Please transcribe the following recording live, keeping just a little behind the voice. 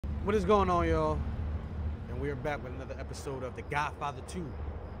What is going on, y'all? And we are back with another episode of The Godfather 2.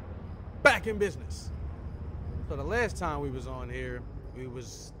 Back in business. So the last time we was on here, we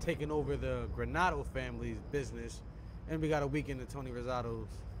was taking over the Granado family's business, and we got a week into Tony Rosado's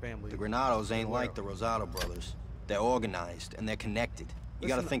family. The Granados ain't like the Rosado brothers. They're organized, and they're connected. You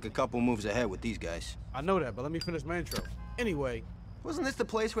gotta think a couple moves ahead with these guys. I know that, but let me finish my intro. Anyway. Wasn't this the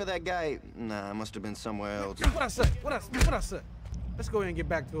place where that guy... Nah, it must have been somewhere else. What I say? What I said? Let's go ahead and get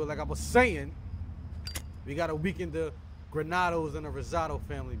back to it. Like I was saying, we got a week into Granados and the Rosado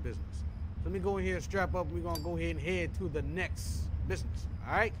family business. So let me go in here and strap up. We're going to go ahead and head to the next business.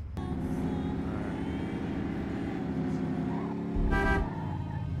 All right?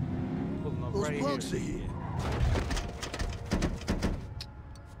 Pulling up right here.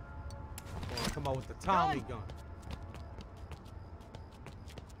 Come out with the Tommy gun.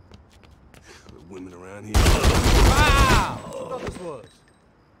 The women around here. Wow! What this was?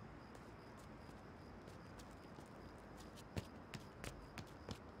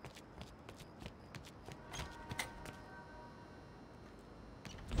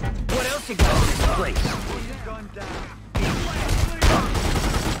 What else you got in this place? Gun down.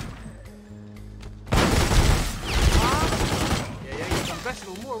 Yeah, get some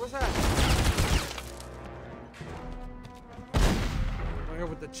vegetable more. What's that? I'm here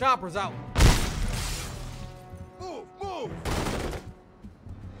with the choppers out. Move, move!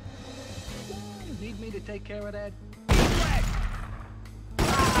 You need me to take care of that?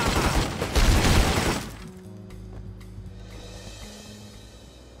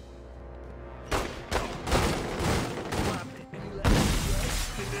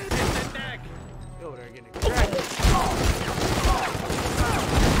 Yo, they're getting cracked.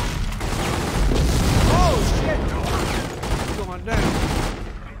 Oh shit! What's going down?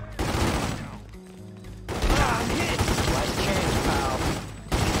 I'm hit! Last chance, pal.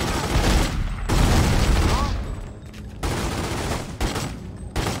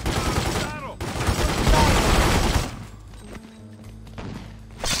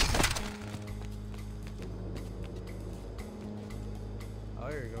 Oh,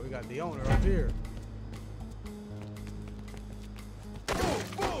 here you go. We got the owner up here.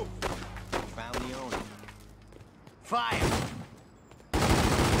 Found the owner. Fire!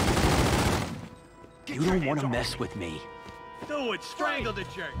 You don't want to mess with me. Do it! Strangle the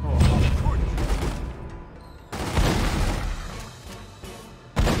jerk!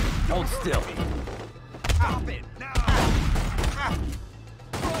 Hold still. Stop it! Now!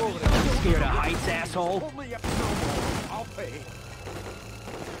 Scared of heights, asshole? I'll pay.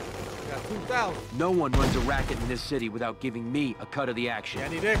 We got 2,000. No one runs a racket in this city without giving me a cut of the action.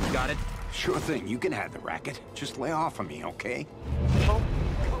 Any dick? Got it? Sure thing, you can have the racket. Just lay off of me, okay? Oh,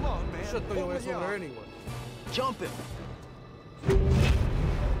 Come on, man! should throw your ass over there anyway. Jump him.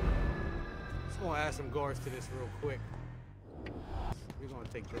 Just gonna add some guards to this real quick. We're gonna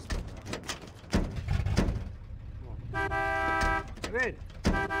take this one. Come on. Get in.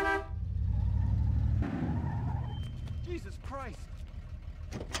 Jesus Christ!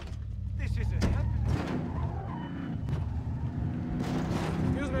 This isn't happening!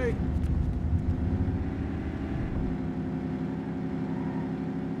 Excuse me.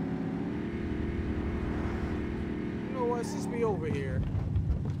 You know what? Since we over here.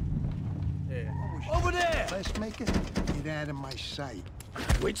 Yeah. Over there! Let's make it. Get out of my sight.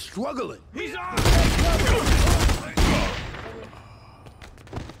 Quit struggling. He's on!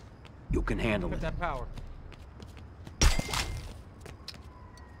 You can handle Got it. that power.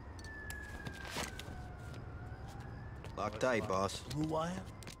 Lock tight, boss. Blue wire,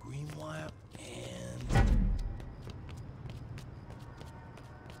 green wire, and...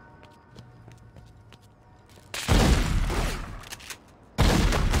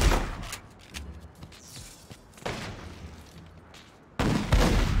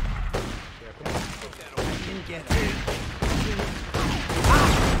 Get it.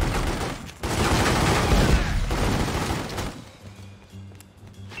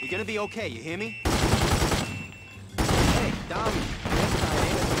 You're gonna be okay, you hear me? Hey, Dom. This side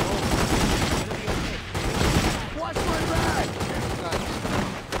ain't at the moment. You're gonna be okay. Watch my back!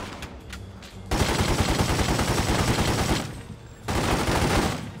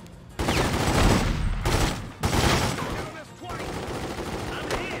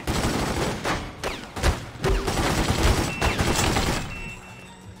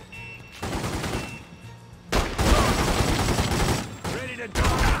 Ready to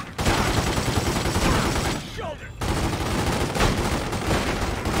die! Shoulder!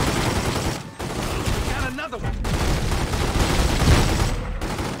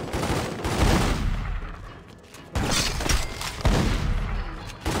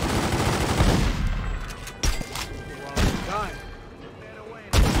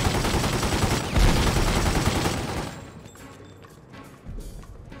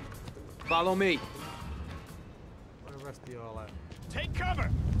 Follow me. Where the rest of y'all at? Take cover!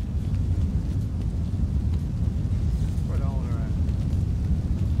 Where the owner at?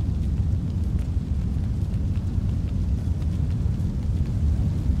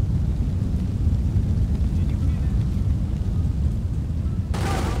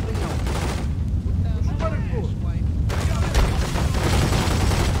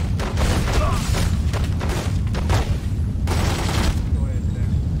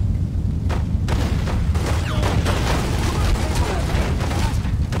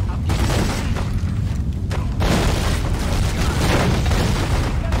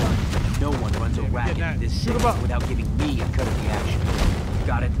 Without giving me a cut of the action.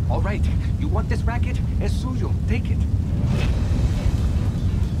 Got it? All right. You want this racket? Es suyo. Take it.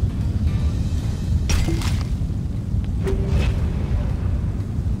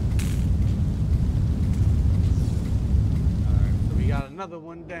 Alright, so we got another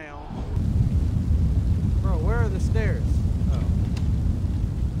one down. Bro, where are the stairs? Oh.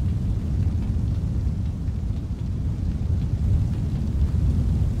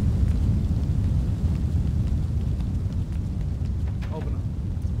 Open up.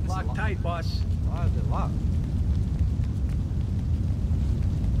 Lock tight, boss. Why is it locked?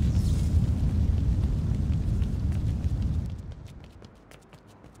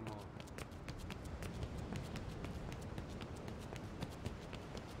 Come on.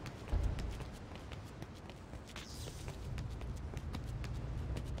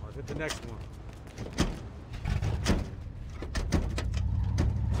 I'll hit the next one.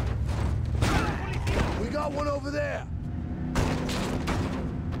 We got one over there.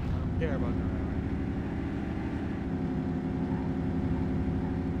 Care about that.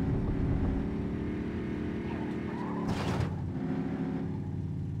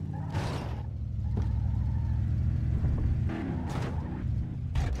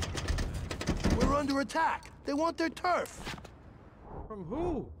 We're under attack. They want their turf. From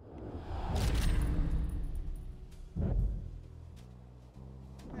who?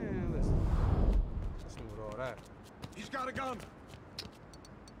 Man, listen. Listen with all that. He's got a gun.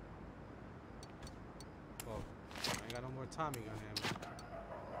 Oh, I ain't got no more Tommy gun ammo.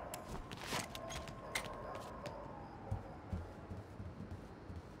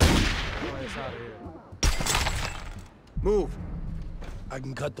 Go ahead, out of here. Move. I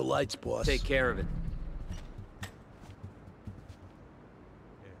can cut the lights, boss. Take care of it.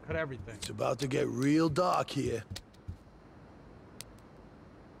 Yeah, cut everything. It's about to get real dark here.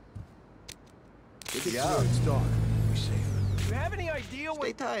 Good It's job. where it's dark. We safe. Do you have any idea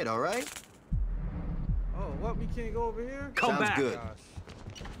Stay tight, all right? Oh, what? We can't go over here? Come Sounds back. good. Gosh.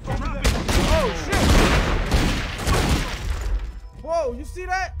 Oh, shit! Whoa, you see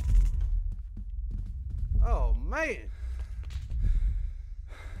that? Oh, man.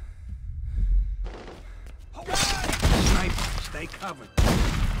 Sniper, stay covered.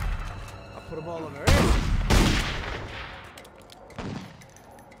 I put them all on their edge.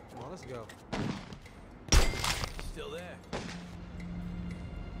 Come on, let's go. Still there.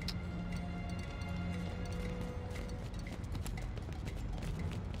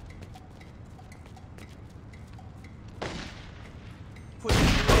 Put some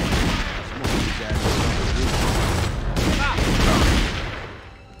of these assholes on the roof.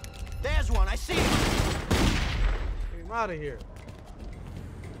 There's one, I see him. Get him out of here.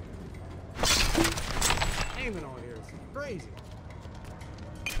 Aiming on here. It's crazy.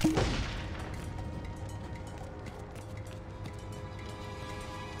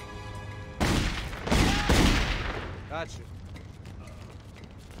 Gotcha.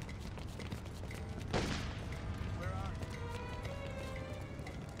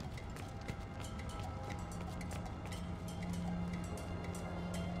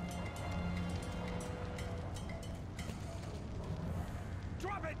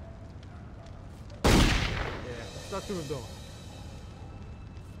 Drop it! Yeah, that's what we're doing.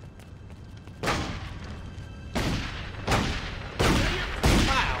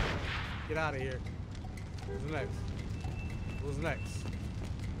 Wow! Get out of here. Who's next? Who's next?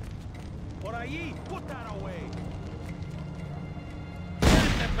 Por ahí! Put that away!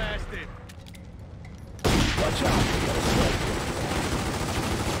 Get the bastard! Watch out. We got a sniper.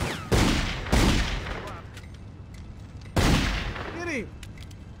 Get him!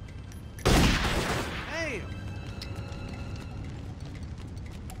 Damn!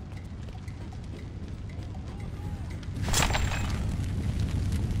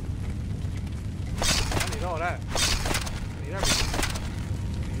 I need all that. I need everything.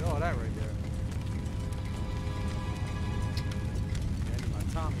 I need all that right there. Yeah, I need my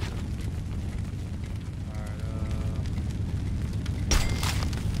Tommy gun.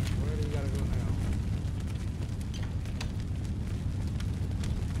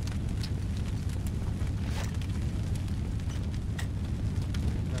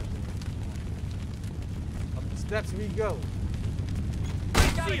 steps we go.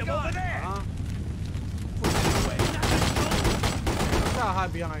 See him over there. Look how high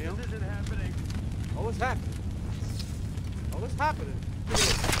behind him. This isn't happening. Oh, it's happening. Oh, it's happening. Look at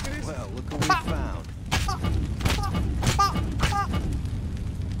this. Look at this. Well, look who we found. Okay,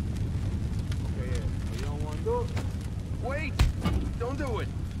 yeah. So you don't want to do it? Wait! Don't do it!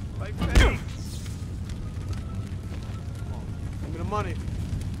 My face! Come on. Give me the money.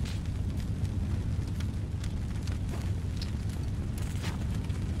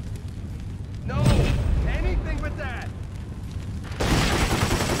 No! Anything but that!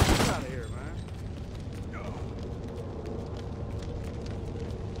 Get out of here, man.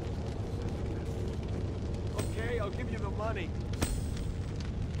 Okay, I'll give you the money.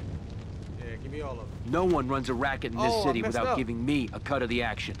 Yeah, give me all of it. No one runs a racket in this Oh, I city messed without up. giving me a cut of the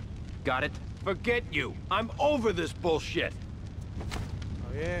action. Got it? Forget you. I'm over this bullshit.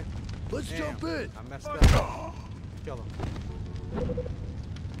 Oh, yeah? Let's Damn, jump in. I messed up. Kill him.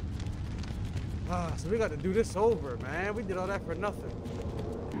 Ah, so we got to do this over, man. We did all that for nothing.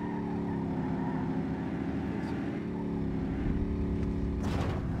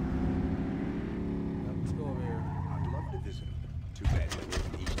 Let's go over here. I'd love to visit him. Too bad he lives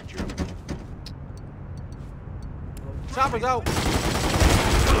in East Germany. Chopper's out.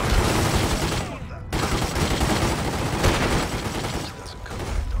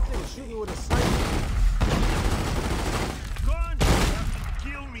 Nigga shoot me with a sniper. Gun!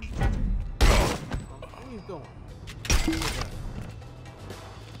 Kill me! What are you doing? What is that?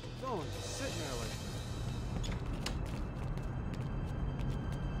 Doing? Just sitting there like.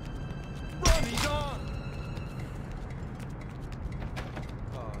 Run, he's on!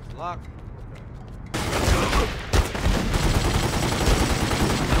 Oh, it's locked.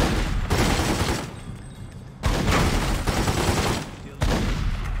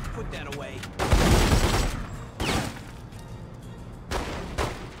 Put that away.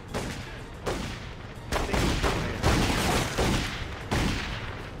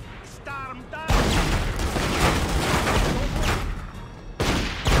 Start him down!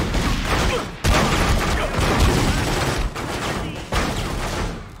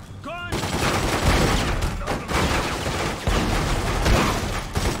 Gun!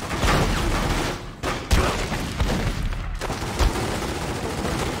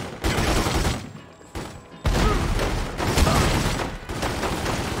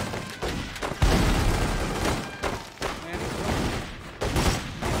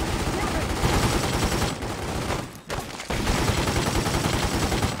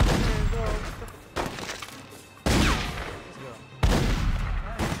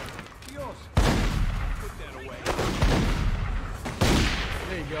 Dios! Put that away.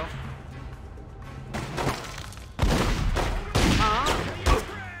 There you go.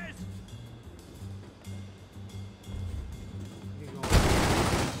 Keep going.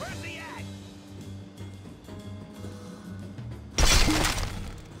 Where's he at?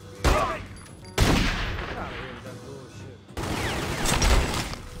 Get out of here with that bullshit.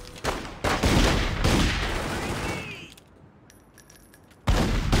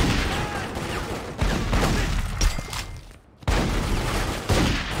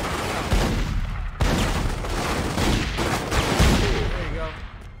 There you go.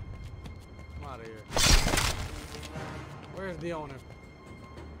 I'm out of here. Where's the owner?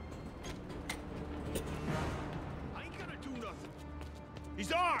 I ain't gonna do nothing.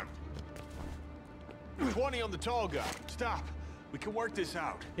 He's armed! 20 on the tall guy. Stop. We can work this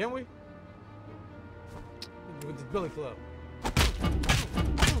out. Can we? With this Billy Club.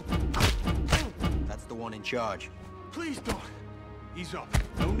 That's the one in charge. Please don't. Ease up.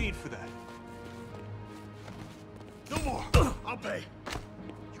 No need for that. No more. I'll pay.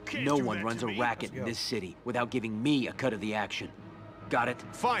 You can't No do one that runs to a me. racket Let's in go. this city without giving me a cut of the action. Got it?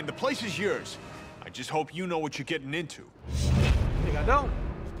 Fine, the place is yours. I just hope you know what you're getting into. Think I don't?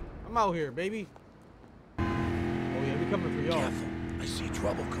 I'm out here, baby. Oh yeah, we coming for y'all. Careful. I see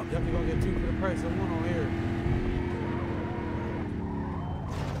trouble coming. Definitely gonna get two for the price of one on here.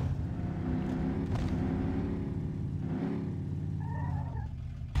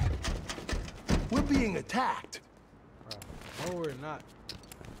 We're being attacked. No, we're not.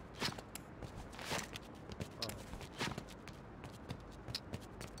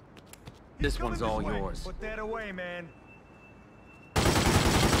 This one's all yours. Put that away, man. Yeah,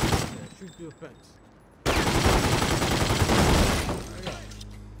 shoot through the fence.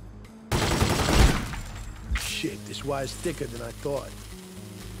 Shit, this wire's thicker than I thought.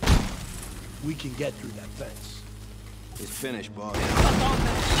 We can get through that fence. It's finished, boss.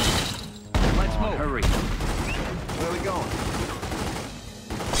 Let's move. Hurry. Where are we going?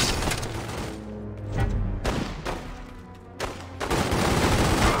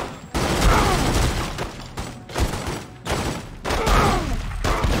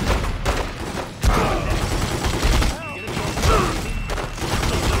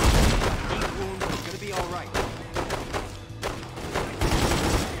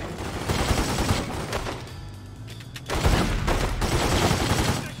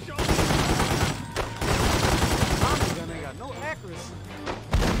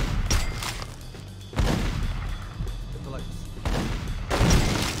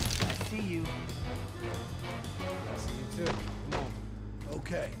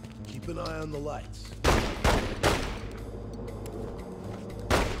 Keep an eye on the lights.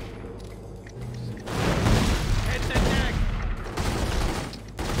 Head that neck!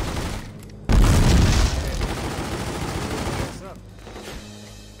 What's up?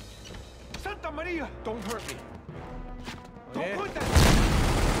 Santa Maria! Don't hurt me. Oh, Don't yeah? put that.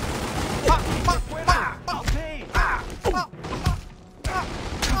 Okay.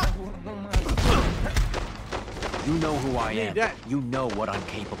 You know who I Need am. that. You know what I'm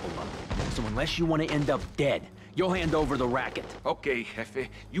capable of. So unless you want to end up dead, you'll hand over the racket. Okay, Jefe.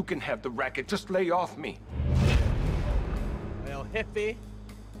 You can have the racket. Just lay off me. El Jefe.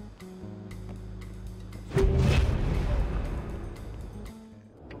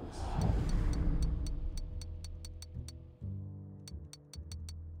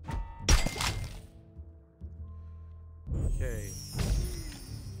 Okay.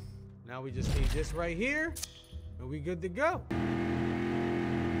 Now we just need this right here, and we good to go.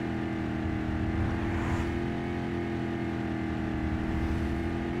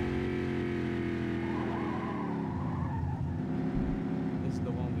 This is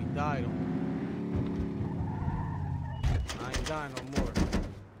the one we died on. I ain't dying no more.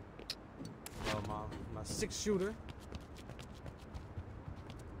 Oh, my 6-shooter.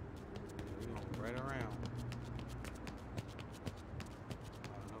 We going right around.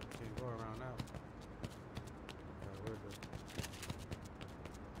 Nope, can't go around now. We're good.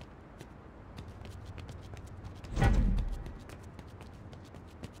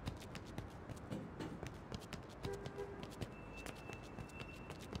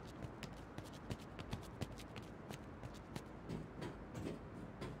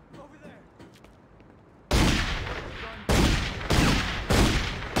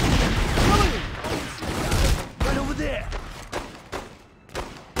 Right over there.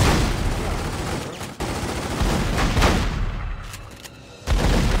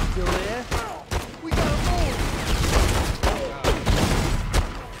 Still there? We gotta move.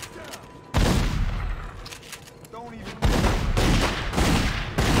 Don't even.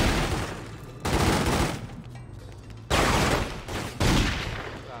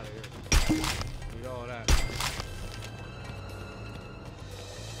 Out of here. Need all that.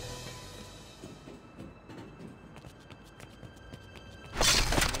 Need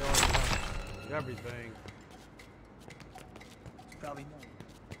all that. Need everything. Probably more.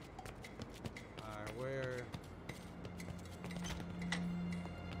 Alright, where?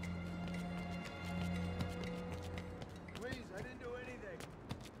 Please, I didn't do anything.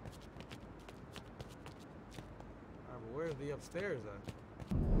 Alright, but where's the upstairs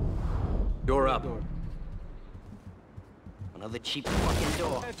at? You're up. Door. Another cheap fucking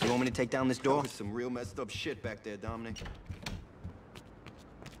door. You want me to take down this door? There's some real messed up shit back there, Dominic.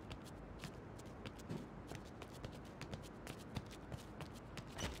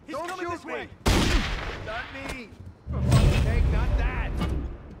 He's Don't coming shoot this way. me. Not me. For fuck's sake, not that.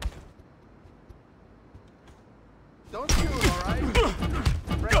 Don't shoot, all right?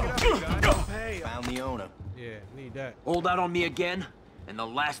 Break it up, you guys. Hey, Found the owner. Yeah, need that. Hold out on me again, and the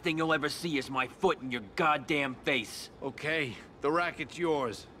last thing you'll ever see is my foot in your goddamn face. Okay, the racket's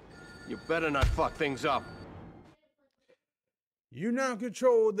yours. You better not fuck things up. You now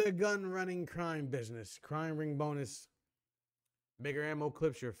control the gun running crime business. Crime ring bonus. Bigger ammo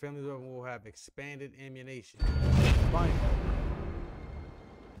clips. Your family will have expanded ammunition. Fine.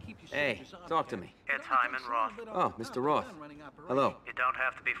 Hey, talk to me. It's Hyman Roth. Oh, Mr. Roth. Hello. You don't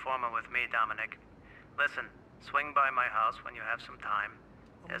have to be formal with me, Dominic. Listen, swing by my house when you have some time.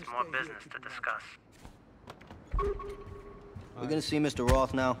 There's more business to discuss. We're gonna see Mr.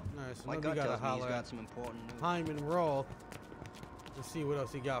 Roth now. Alright, so My now we gut gotta tells me he's holler got at some important news. Hyman Roth. Let's see what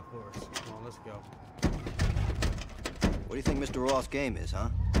else he got for us. Come on, let's go. What do you think Mr. Roth's game is, huh?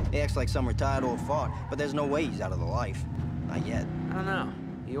 He acts like some retired old fart, but there's no way he's out of the life. Not yet. I don't know.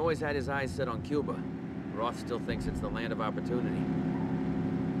 He always had his eyes set on Cuba. Roth still thinks it's the land of opportunity.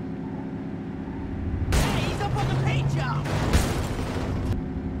 hey, he's up on the paint job.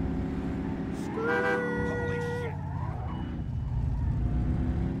 Holy shit.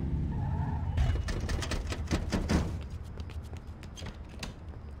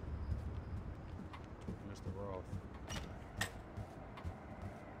 Mr. Roth.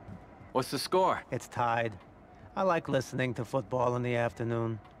 What's the score? It's tied. I like listening to football in the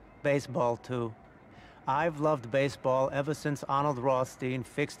afternoon. Baseball, too. I've loved baseball ever since Arnold Rothstein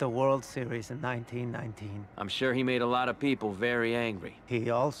fixed the World Series in 1919. I'm sure he made a lot of people very angry.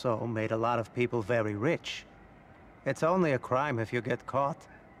 He also made a lot of people very rich. It's only a crime if you get caught.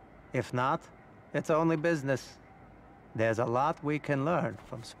 If not, it's only business. There's a lot we can learn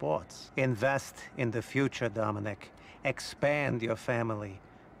from sports. Invest in the future, Dominic. Expand your family.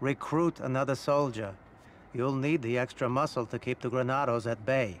 Recruit another soldier. You'll need the extra muscle to keep the Granados at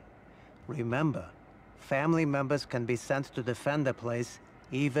bay. Remember, family members can be sent to defend a place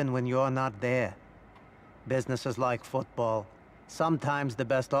even when you're not there. Business is like football. Sometimes the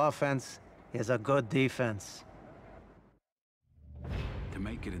best offense is a good defense. To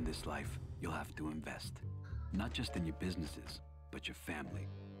make it in this life, you'll have to invest. Not just in your businesses, but your family.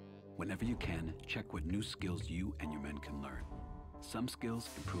 Whenever you can, check what new skills you and your men can learn. Some skills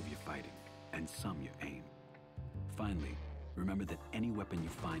improve your fighting, and some your aim. Finally, remember that any weapon you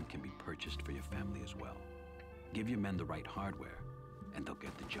find can be purchased for your family as well. Give your men the right hardware, and they'll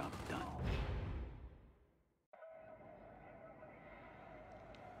get the job done.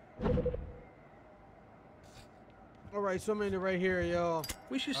 All right, so I'm in it right here, y'all.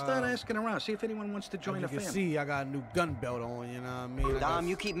 We should start asking around, see if anyone wants to join the family. As you can see, I got a new gun belt on, you know what I mean? Dom,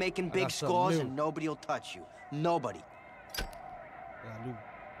 you keep making big scores and nobody will touch you. Nobody.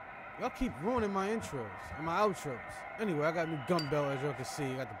 Y'all keep ruining my intros and my outros. Anyway, I got a new gun belt, as y'all can see.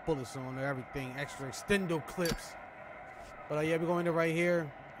 I got the bullets on there, everything, extra extendo clips. But yeah, we're going to right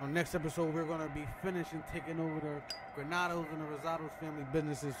here. On the next episode, we're going to be finishing taking over the Granados and the Rosados family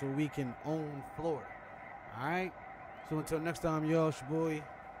businesses so we can own Florida. All right? So until next time, y'all, it's your boy,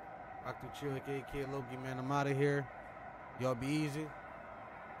 Rock the Chill, aka Loki, man. I'm out of here. Y'all be easy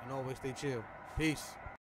and always stay chill. Peace.